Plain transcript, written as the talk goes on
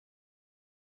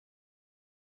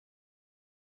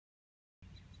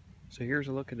So here's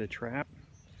a look at the trap.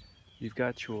 You've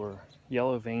got your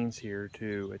yellow veins here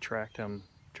to attract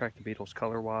the beetles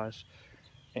color-wise,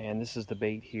 and this is the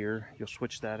bait here. You'll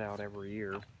switch that out every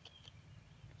year,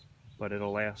 but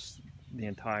it'll last the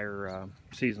entire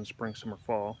season, spring, summer,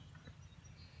 fall.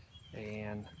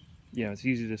 And you know, it's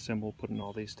easy to assemble putting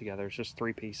all these together. It's just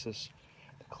 3 pieces: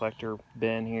 the collector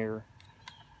bin here,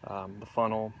 the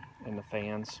funnel, and the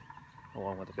fans,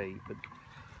 along with the bait. But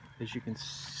as you can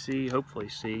see, hopefully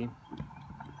see,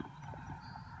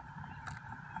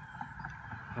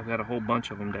 I've got a whole bunch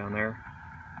of them down there,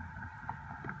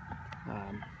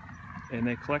 and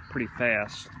they collect pretty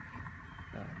fast.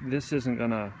 This isn't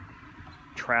gonna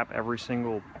trap every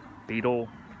single beetle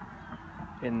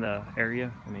in the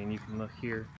area. I mean, you can look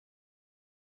here,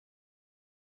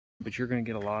 but you're gonna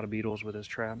get a lot of beetles with this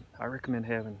trap. I recommend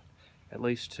having at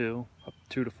least 2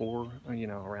 to 4, you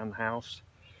know, around the house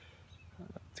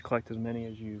to collect as many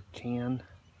as you can.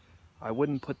 I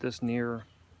wouldn't put this near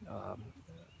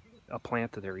a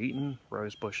plant that they're eating: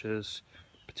 rose bushes,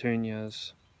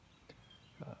 petunias,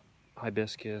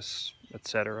 hibiscus,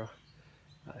 etc.,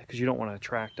 because you don't want to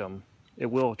attract them. It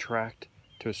will attract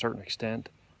to a certain extent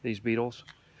these beetles,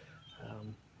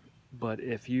 but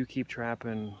if you keep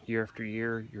trapping year after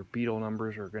year, your beetle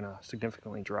numbers are going to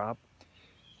significantly drop,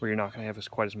 where you're not going to have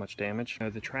quite as much damage.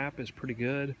 The trap is pretty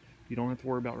good. You don't have to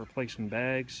worry about replacing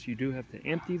bags. You do have to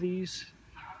empty these,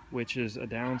 which is a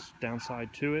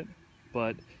downside to it,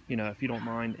 but you know, if you don't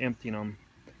mind emptying them,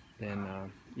 then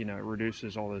you know, it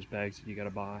reduces all those bags that you got to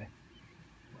buy.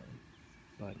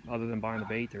 But other than buying the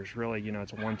bait, there's really, you know,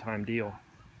 it's a one-time deal.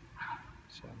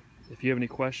 So if you have any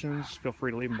questions, feel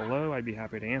free to leave them below. I'd be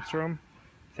happy to answer them.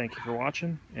 Thank you for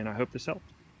watching, and I hope this helped.